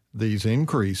caused these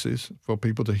increases for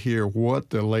people to hear what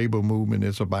the labor movement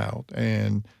is about.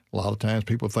 And a lot of times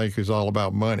people think it's all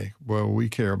about money. Well, we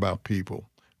care about people.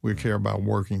 We care about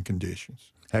working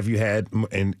conditions. Have you had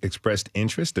an expressed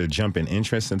interest or jump in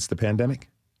interest since the pandemic?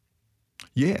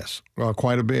 Yes,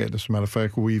 quite a bit. As a matter of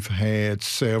fact, we've had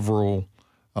several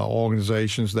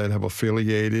organizations that have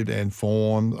affiliated and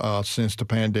formed since the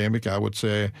pandemic. I would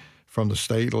say from the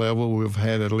state level, we've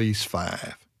had at least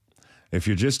 5. If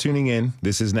you're just tuning in,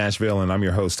 this is Nashville, and I'm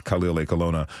your host, Khalil A.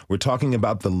 Colonna. We're talking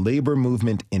about the labor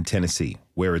movement in Tennessee,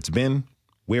 where it's been,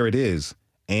 where it is,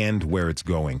 and where it's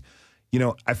going.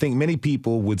 I think many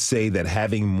people would say that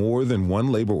having more than one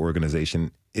labor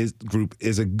organization group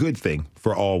is a good thing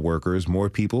for all workers. More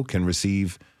people can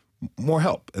receive more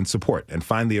help and support and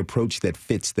find the approach that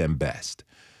fits them best.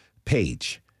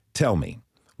 Paige, tell me,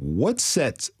 What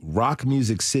sets Rock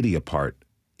Music City apart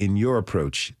in your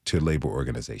approach to labor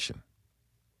organization?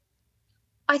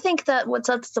 I think that what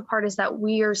sets us apart is that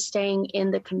we are staying in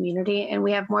the community, and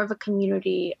we have more of a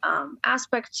community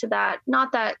aspect to that.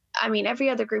 Not that, I mean,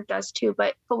 every other group does too,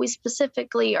 but we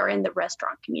specifically are in the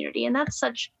restaurant community. And that's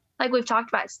such, like we've talked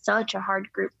about, such a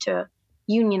hard group to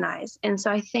unionize. And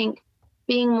so I think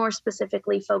being more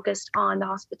specifically focused on the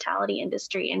hospitality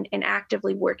industry and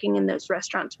actively working in those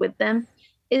restaurants with them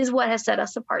is what has set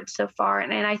us apart so far.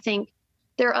 And I think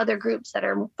there are other groups that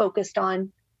are focused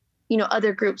on, you know,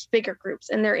 other groups, bigger groups,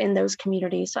 and they're in those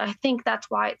communities. So I think that's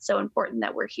why it's so important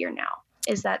that we're here now,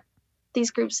 is that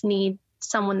these groups need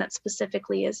someone that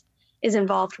specifically is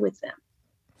involved with them.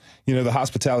 You know, the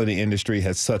hospitality industry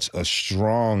has such a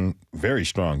strong, very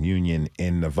strong union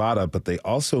in Nevada, but they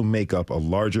also make up a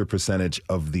larger percentage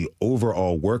of the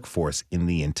overall workforce in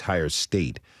the entire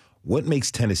state. What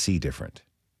makes Tennessee different?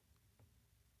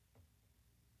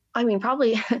 I mean,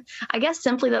 probably, I guess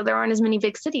simply that there aren't as many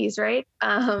big cities, right?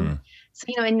 So,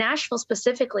 you know, in Nashville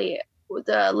specifically,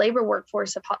 the labor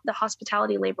workforce of the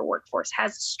hospitality labor workforce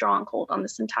has a strong hold on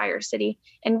this entire city.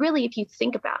 And really, if you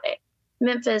think about it,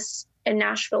 Memphis and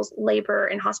Nashville's labor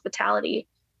and hospitality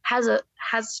has a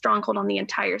stronghold on the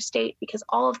entire state, because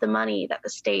all of the money that the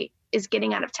state is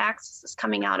getting out of taxes is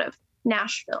coming out of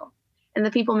Nashville. And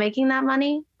the people making that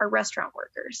money are restaurant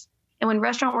workers. And when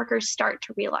restaurant workers start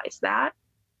to realize that,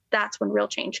 that's when real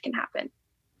change can happen.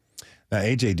 Now,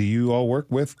 AJ, do you all work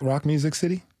with Rock Music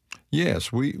City?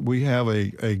 Yes, we have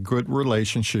a good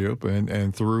relationship,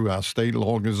 and through our state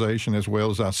organization as well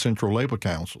as our central labor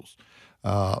councils.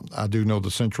 I do know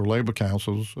the central labor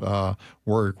councils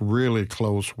work really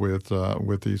close with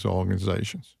these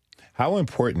organizations. How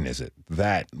important is it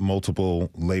that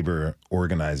multiple labor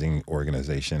organizing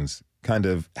organizations kind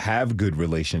of have good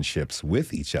relationships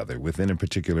with each other within a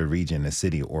particular region, a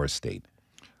city, or a state?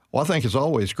 Well, I think it's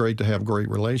always great to have great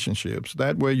relationships.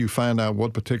 That way you find out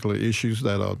what particular issues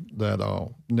that are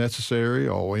necessary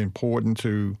or important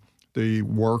to the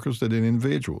workers, to the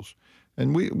individuals.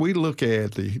 And we look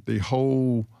at the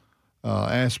whole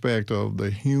aspect of the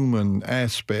human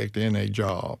aspect in a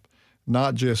job,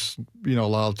 not just, you know, a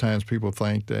lot of times people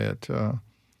think that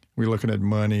we're looking at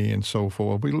money and so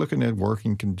forth. We're looking at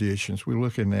working conditions. We're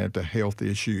looking at the health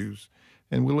issues,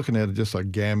 and we're looking at just a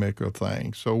gamut of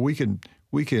things. So we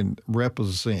can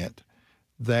represent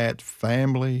that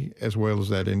family as well as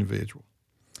that individual.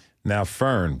 Now,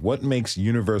 Fern, what makes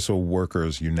Universal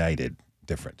Workers United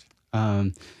different?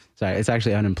 Sorry, it's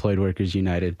actually Unemployed Workers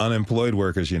United. Unemployed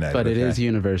Workers United. But it is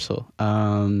universal.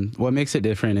 What makes it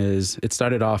different is it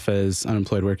started off as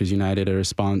Unemployed Workers United, a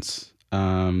response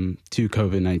to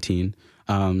COVID-19.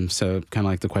 So kind of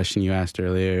like the question you asked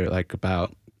earlier, like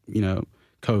about, you know,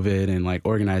 COVID and like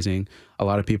organizing, a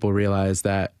lot of people realized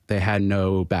that they had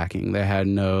no backing. They had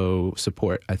no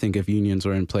support. I think if unions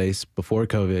were in place before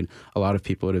COVID, a lot of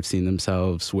people would have seen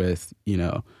themselves with, you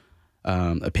know,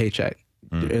 a paycheck.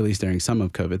 At least during some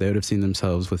of COVID, they would have seen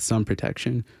themselves with some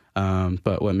protection.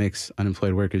 But what makes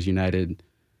Unemployed Workers United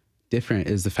different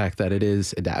is the fact that it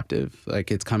is adaptive. Like,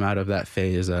 it's come out of that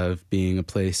phase of being a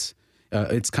place.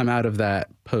 It's come out of that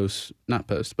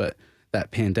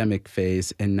that pandemic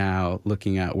phase, and now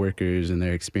looking at workers and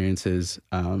their experiences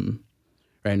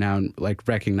right now, like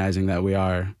recognizing that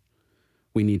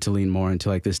we need to lean more into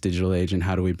like this digital age and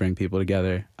how do we bring people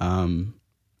together.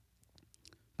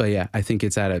 But yeah, I think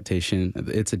its adaptation,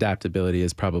 its adaptability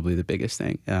is probably the biggest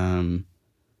thing.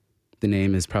 The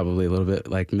name is probably a little bit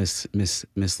like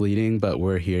misleading, but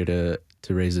we're here to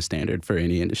raise the standard for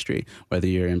any industry, whether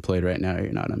you're employed right now or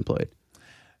you're not employed.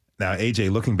 Now,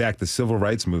 AJ, looking back, the civil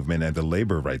rights movement and the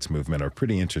labor rights movement are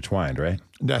pretty intertwined, right?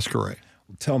 That's correct.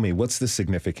 Tell me, what's the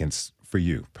significance for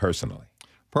you personally?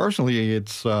 Personally,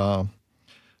 it's all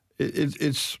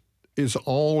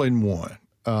in one.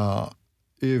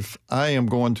 If I am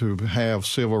going to have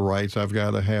civil rights, I've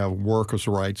got to have workers'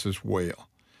 rights as well.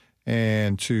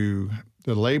 And to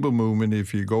the labor movement,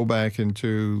 if you go back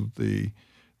into the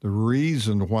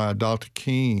reason why Dr.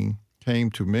 King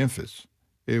came to Memphis,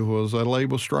 it was a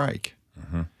labor strike.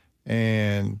 Mm-hmm.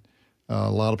 And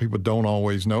a lot of people don't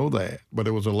always know that, but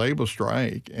it was a labor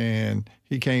strike. And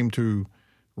he came to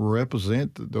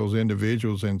represent those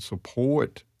individuals and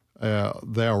support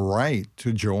their right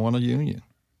to join a union.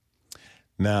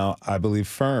 Now, I believe,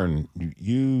 Fern,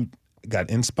 you got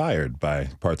inspired by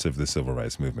parts of the civil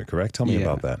rights movement, correct? Tell me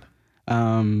about that.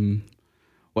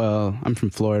 Well, I'm from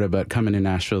Florida, but coming to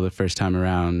Nashville the first time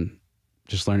around,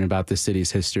 just learning about the city's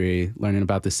history, learning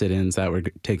about the sit-ins that were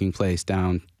taking place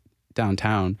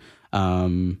downtown,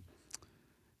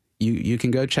 you can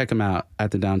go check them out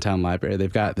at the downtown library.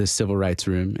 They've got this civil rights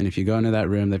room. And if you go into that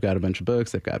room, they've got a bunch of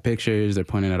books, they've got pictures, they're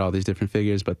pointing at all these different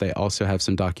figures, but they also have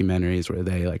some documentaries where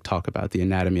they like talk about the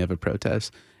anatomy of a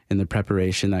protest and the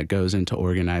preparation that goes into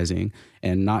organizing,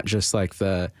 and not just like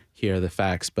here are the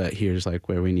facts, but here's like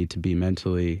where we need to be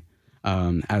mentally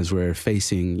as we're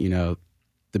facing,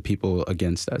 the people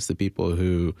against us, the people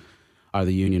who are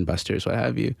the union busters, what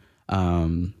have you.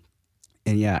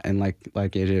 And yeah, and like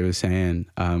AJ was saying,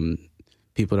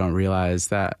 people don't realize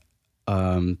that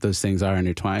those things are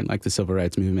intertwined, like the civil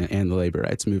rights movement and the labor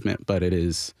rights movement. But it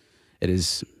is,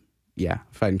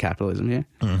 fighting capitalism here.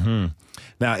 Mm-hmm.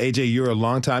 Now, AJ, you're a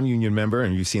longtime union member,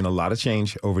 and you've seen a lot of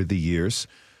change over the years.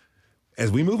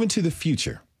 As we move into the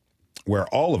future, where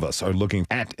all of us are looking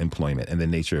at employment and the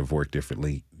nature of work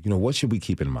differently, what should we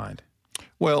keep in mind?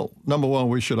 Well, number one,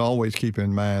 we should always keep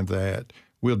in mind that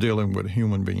we're dealing with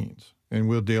human beings, and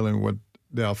we're dealing with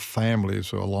their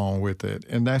families along with it.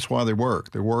 And that's why they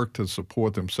work. They work to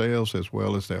support themselves as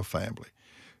well as their family.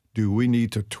 Do we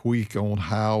need to tweak on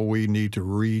how we need to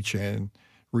reach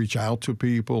out to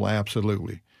people?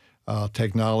 Absolutely.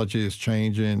 Technology is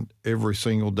changing every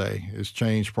single day. It's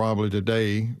changed probably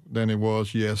today than it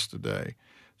was yesterday.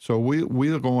 So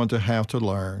we are going to have to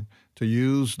learn to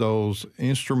use those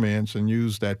instruments and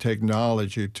use that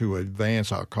technology to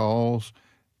advance our cause,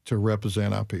 to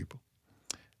represent our people.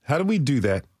 How do we do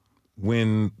that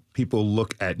when people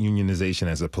look at unionization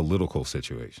as a political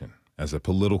situation, as a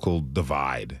political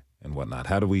divide and whatnot?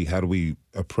 How do we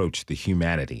approach the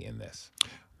humanity in this?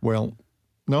 Well,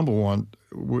 number one,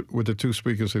 with the two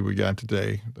speakers that we got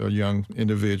today, they're young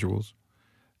individuals,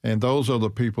 and those are the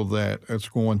people that it's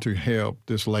going to help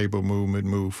this labor movement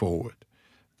move forward.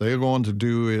 They're going to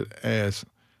do it as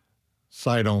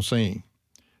sight unseen.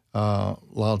 A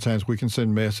lot of times we can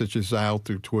send messages out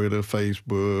through Twitter,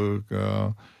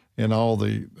 Facebook, and all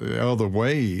the other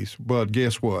ways. But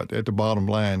guess what? At the bottom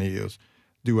line is,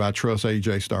 do I trust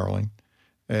A.J. Starling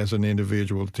as an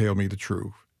individual to tell me the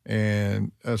truth?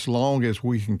 And as long as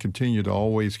we can continue to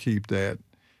always keep that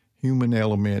human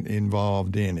element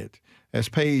involved in it, as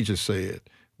Paige has said,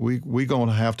 we're going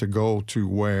to have to go to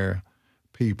where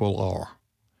people are.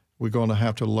 We're going to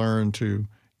have to learn to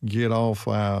get off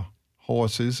our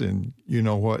horses and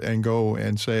and go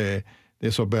and say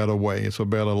it's a better way, it's a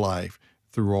better life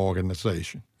through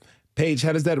organization. Paige,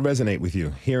 how does that resonate with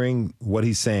you, hearing what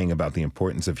he's saying about the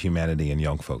importance of humanity in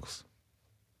young folks?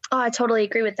 Oh, I totally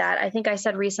agree with that. I think I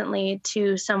said recently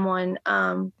to someone,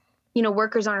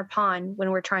 workers aren't a pawn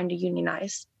when we're trying to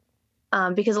unionize,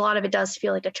 because a lot of it does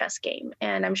feel like a chess game.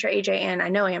 And I'm sure AJ and I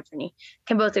know Anthony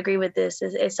can both agree with this,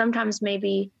 is sometimes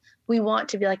maybe we want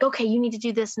to be like, okay, you need to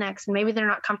do this next. And maybe they're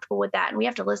not comfortable with that. And we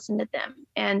have to listen to them.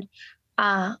 And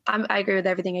I agree with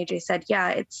everything AJ said.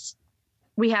 Yeah,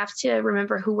 we have to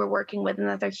remember who we're working with and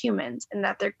that they're humans and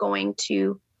that they're going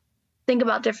to think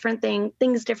about different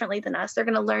things differently than us. They're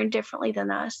going to learn differently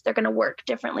than us. They're going to work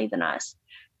differently than us.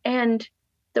 And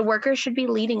the workers should be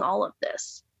leading all of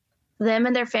this. Them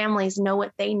and their families know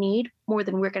what they need more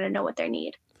than we're going to know what they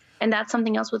need. And that's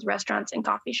something else with restaurants and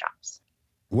coffee shops.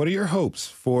 What are your hopes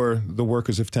for the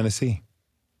workers of Tennessee?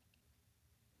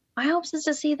 My hopes is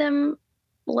to see them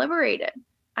liberated.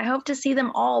 I hope to see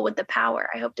them all with the power.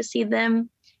 I hope to see them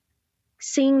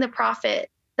seeing the profit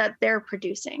that they're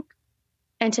producing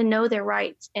and to know their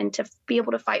rights and to be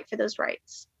able to fight for those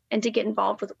rights and to get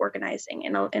involved with organizing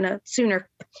in a sooner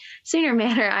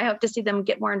manner. I hope to see them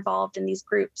get more involved in these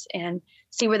groups and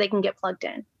see where they can get plugged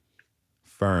in.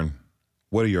 Fern,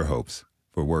 what are your hopes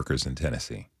for workers in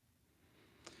Tennessee?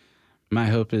 My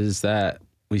hope is that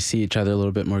we see each other a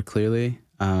little bit more clearly.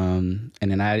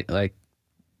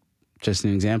 Just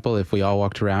an example, if we all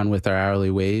walked around with our hourly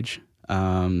wage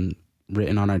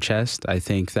written on our chest, I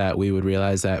think that we would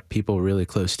realize that people really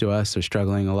close to us are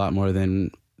struggling a lot more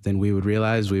than we would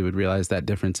realize. We would realize that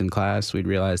difference in class. We'd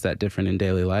realize that difference in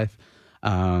daily life.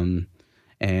 And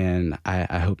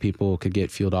I hope people could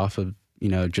get fueled off of,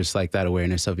 just like that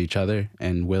awareness of each other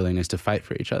and willingness to fight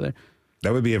for each other.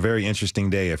 That would be a very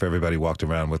interesting day if everybody walked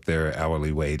around with their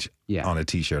hourly wage on a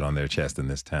T-shirt on their chest in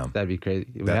this town. That'd be crazy.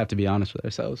 We'd have to be honest with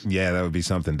ourselves. Yeah, that would be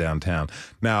something downtown.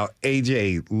 Now,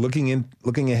 AJ,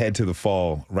 looking ahead to the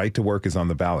fall, right to work is on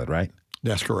the ballot, right?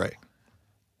 That's correct.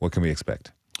 What can we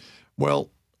expect?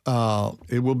 Well,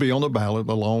 it will be on the ballot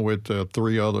along with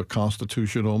 3 other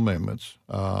constitutional amendments.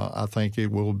 I think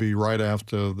it will be right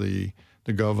after the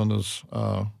governor's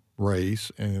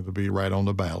race, and it will be right on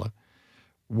the ballot.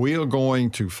 We are going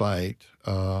to fight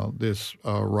this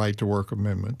right to work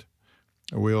amendment.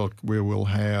 We will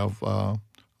have a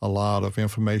lot of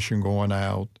information going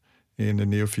out in the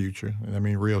near future. I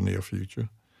mean, real near future.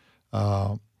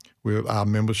 Our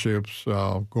membership's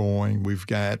going. We've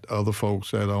got other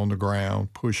folks that are on the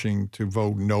ground pushing to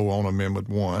vote no on Amendment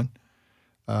 1.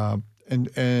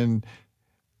 And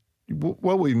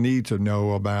what we need to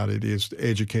know about it is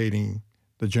educating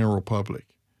the general public.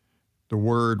 The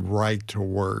word right to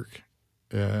work,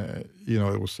 it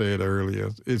was said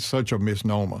earlier, it's such a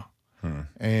misnomer.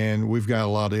 And we've got a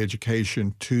lot of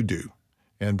education to do.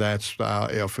 And that's our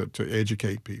effort, to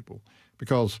educate people.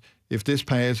 Because if this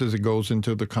passes, it goes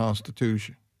into the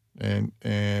Constitution.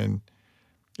 And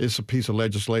it's a piece of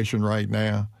legislation right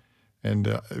now. And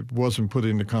it wasn't put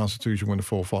in the Constitution when the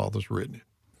forefathers written it.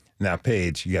 Now,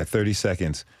 Paige, you got 30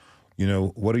 seconds.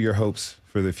 What are your hopes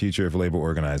for the future of labor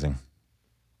organizing?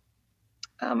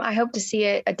 I hope to see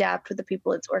it adapt with the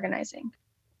people it's organizing.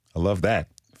 I love that.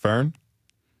 Fern?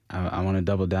 I want to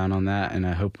double down on that, and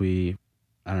I hope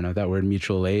that word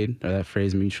mutual aid, or that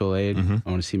phrase mutual aid. Mm-hmm. I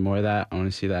want to see more of that. I want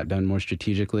to see that done more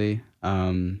strategically. We're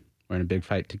in a big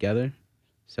fight together.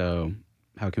 So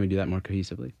how can we do that more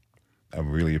cohesively? I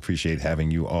really appreciate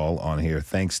having you all on here.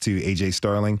 Thanks to AJ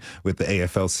Starling with the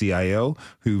AFL-CIO,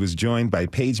 who was joined by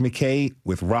Paige McKay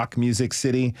with Rock Music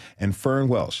City, and Fern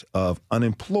Welsh of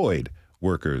Unemployed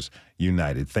Workers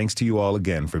United. Thanks to you all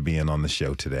again for being on the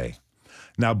show today.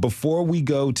 Now, before we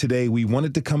go today, we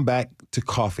wanted to come back to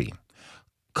coffee.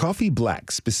 Coffee Black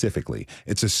specifically.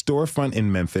 It's a storefront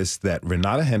in Memphis that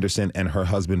Renata Henderson and her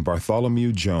husband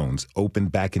Bartholomew Jones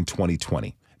opened back in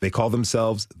 2020. They call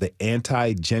themselves the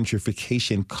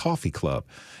Anti-Gentrification Coffee Club.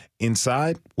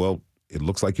 Inside, well, it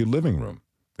looks like your living room.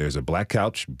 There's a black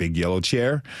couch, big yellow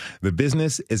chair. The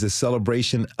business is a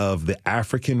celebration of the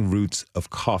African roots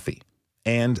of coffee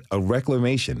and a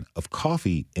reclamation of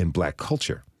coffee in Black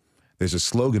culture. There's a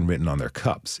slogan written on their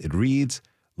cups. It reads,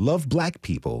 "Love Black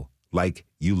people like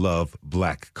you love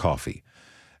Black coffee."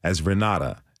 As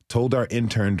Renata told our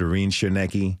intern, Doreen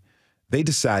Chernecki, they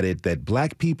decided that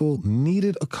Black people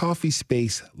needed a coffee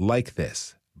space like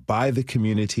this, by the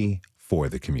community, for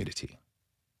the community.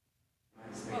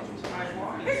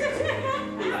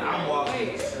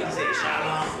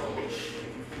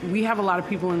 We have a lot of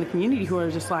people in the community who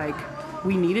are just like,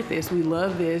 we needed this, we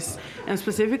love this. And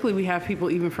specifically, we have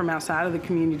people even from outside of the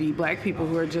community, Black people,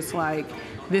 who are just like,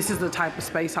 this is the type of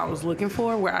space I was looking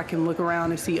for, where I can look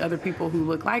around and see other people who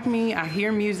look like me. I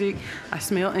hear music, I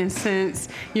smell incense,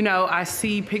 I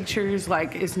see pictures.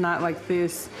 Like, it's not like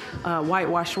this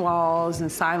whitewashed walls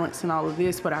and silence and all of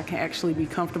this, but I can actually be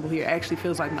comfortable here. It actually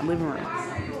feels like my living room.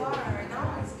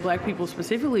 Black people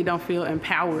specifically don't feel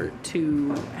empowered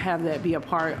to have that be a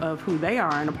part of who they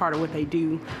are and a part of what they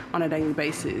do on a daily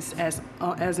basis,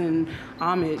 as in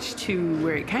homage to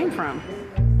where it came from.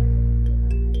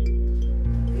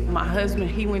 My husband,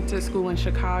 he went to school in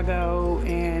Chicago,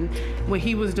 and when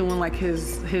he was doing like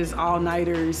his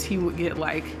all-nighters, he would get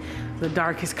like the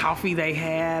darkest coffee they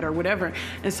had or whatever.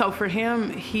 And so for him,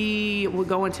 he would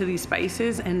go into these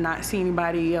spaces and not see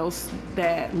anybody else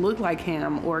that looked like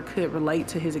him or could relate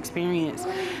to his experience.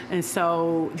 And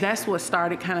so that's what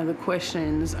started kind of the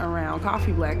questions around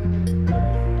Coffee Black.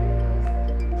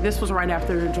 This was right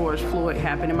after George Floyd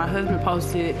happened, and my husband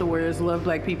posted the words, "Love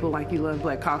Black people like you love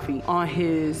Black coffee," on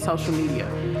his social media.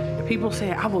 People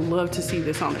said, "I would love to see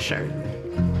this on a shirt."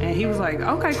 And he was like,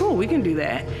 "Okay, cool, we can do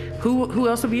that. Who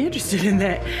else would be interested in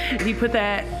that?" He put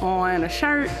that on a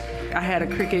shirt. I had a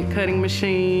Cricut cutting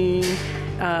machine.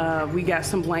 We got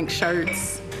some blank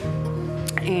shirts.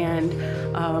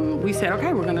 And we said,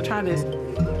 okay, we're gonna try this.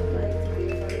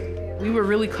 We were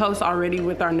really close already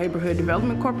with our Neighborhood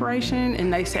Development Corporation,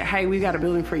 and they said, hey, we got a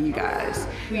building for you guys.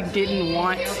 We didn't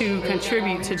want to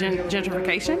contribute to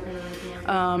gentrification.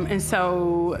 And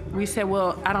so we said,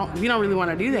 well, we don't really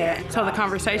want to do that. So the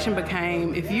conversation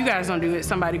became, if you guys don't do it,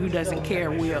 somebody who doesn't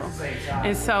care will.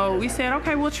 And so we said,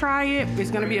 okay, we'll try it.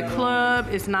 It's going to be a club.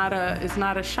 It's not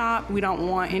a shop. We don't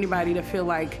want anybody to feel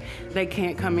like they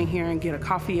can't come in here and get a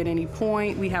coffee at any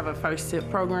point. We have a first sip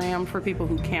program for people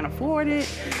who can't afford it,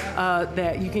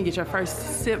 that you can get your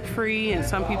first sip free. And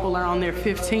some people are on their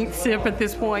 15th sip at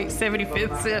this point,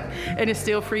 75th sip, and it's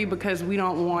still free because we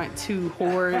don't want to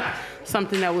hoard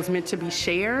something that was meant to be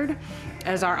shared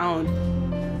as our own.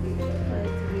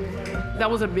 That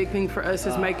was a big thing for us,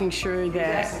 is making sure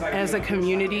that as a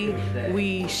community,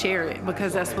 we share it,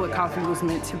 because that's what coffee was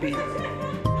meant to be.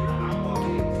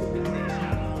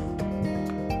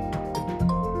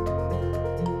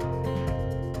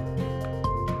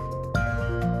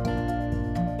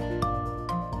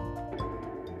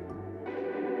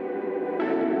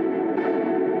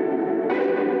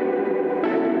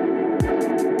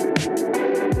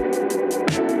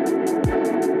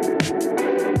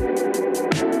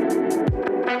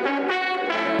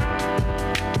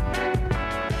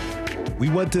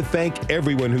 want to thank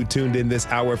everyone who tuned in this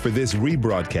hour for this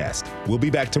rebroadcast. We'll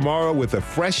be back tomorrow with a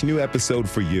fresh new episode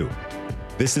for you.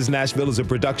 This is Nashville is a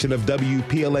production of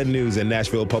WPLN News and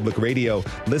Nashville Public Radio.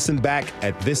 Listen back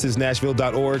at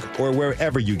thisisnashville.org or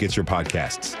wherever you get your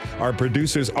podcasts. Our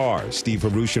producers are Steve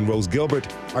Harouche and Rose Gilbert.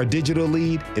 Our digital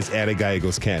lead is Anna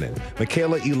Gallegos-Cannon.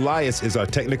 Michaela Elias is our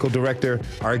technical director.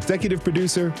 Our executive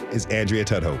producer is Andrea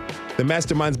Tudhope. The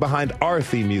masterminds behind our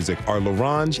theme music are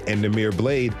LaRange and Namir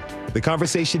Blade. The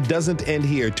conversation doesn't end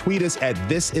here. Tweet us at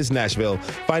This Is Nashville.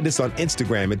 Find us on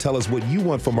Instagram and tell us what you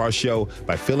want from our show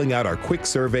by filling out our quick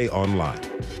survey online.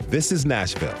 This is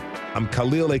Nashville. I'm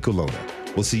Khalil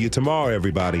Ekulona. We'll see you tomorrow,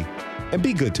 everybody, and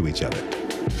be good to each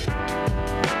other.